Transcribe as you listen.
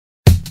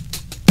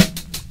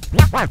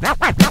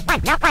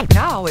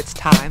Now it's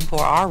time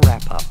for our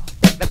wrap-up.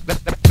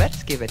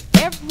 Let's give it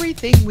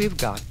everything we've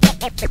got.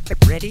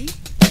 Ready?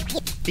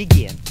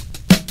 Begin.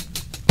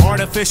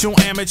 Artificial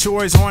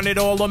amateurs aren't it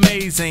all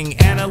amazing?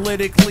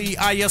 Analytically,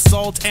 I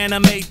assault,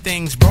 animate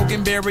things.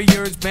 Broken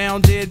barriers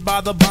bounded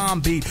by the bomb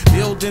beat.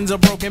 Buildings are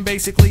broken,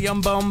 basically I'm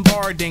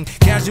bombarding.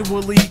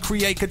 Casually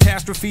create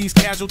catastrophes,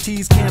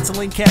 casualties.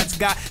 Canceling cats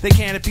got their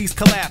canopies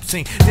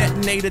collapsing.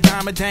 Detonate a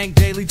diamond tank,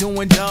 daily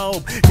doing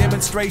dope.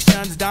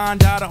 Demonstrations,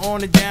 Dada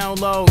on the down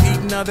low.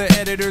 Eatin other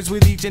editors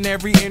with each and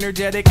every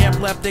energetic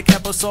epileptic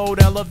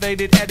episode.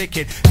 Elevated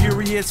etiquette.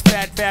 Furious,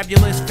 fat,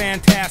 fabulous,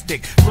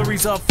 fantastic.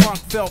 Flurries of funk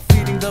felt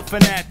feeding the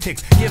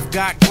fanatics. Gift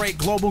got great,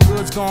 global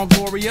goods gone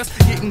glorious.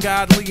 Getting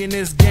godly in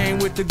this game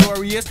with the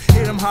goriest.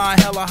 Hit 'em high,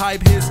 hella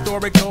hype,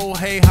 historical.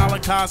 Hey,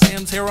 holocaust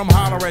hymns, hear 'em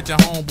holler at your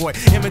homeboy.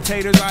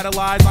 Imitators,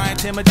 idolize, I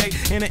intimidate.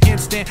 In an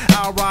instant,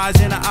 I'll rise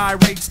in an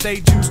irate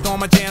state. Juiced on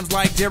my jams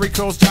like Jerry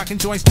Curls, jocking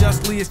joints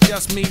justly. It's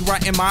just me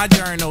writing my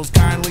journals.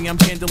 Kindly, I'm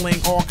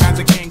kindling all kinds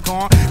of King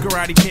Kong.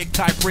 Karate kick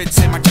type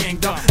Brits in my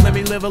kingdom. Let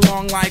me live a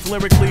long life,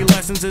 lyrically.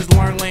 Lessons is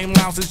learn, lame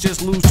louses,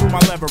 just lose to my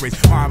leverage.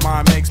 My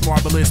mind makes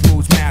marvelous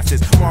moves,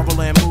 masters.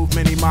 Marvel and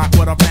movement, he mock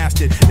what I've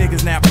mastered.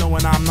 Niggas nap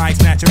knowing I'm nice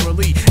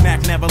naturally.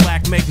 Knack never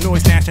lack, make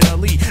noise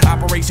nationally.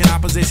 Operation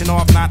opposition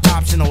off, not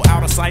optional.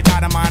 Out of sight,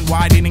 out of mind,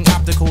 widening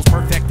opticals.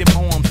 Perfected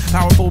poems,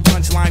 powerful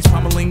punchlines,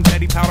 pummeling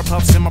petty powder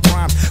puffs in my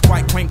primes.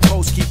 Quite quaint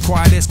posts, keep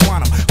quiet as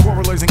quantum.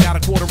 Quarrelers ain't got a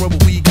quarter of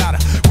what we gotta.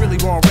 Really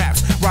raw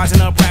raps,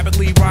 rising up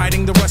rapidly,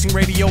 riding the rushing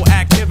radio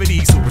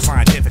activity. Super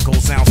scientifical,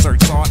 sound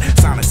search sought.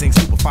 Silencing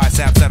stupefied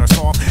saps that are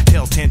soft.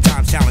 Tails 10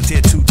 times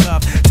talented, too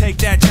tough. Take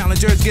that,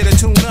 challengers, get a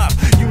tune up.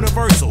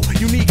 Universal,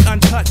 unique,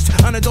 untouched,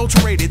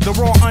 unadulterated, the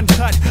raw,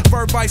 uncut.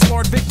 Verb vice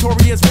lord,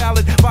 victorious,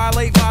 valid.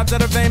 Violate vibes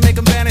that are vain, make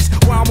them vanish.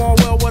 While I'm all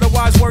well, what a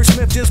wise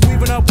wordsmith. Just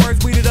weaving up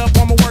words, weeded up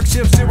on my work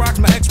shift. Xerox,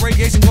 my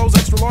X-radiation glows,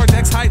 extra large,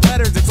 X-height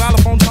letters,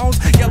 xylophone tones.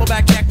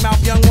 Yellowback, yak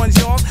mouth, young ones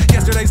yours.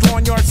 Yesterday's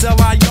lawn yard, sell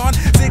I yawn.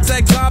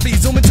 Zigzag zombie,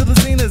 zoom into the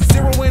zenith.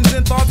 Zero wins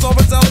in thoughts,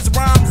 overzealous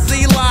rhyme.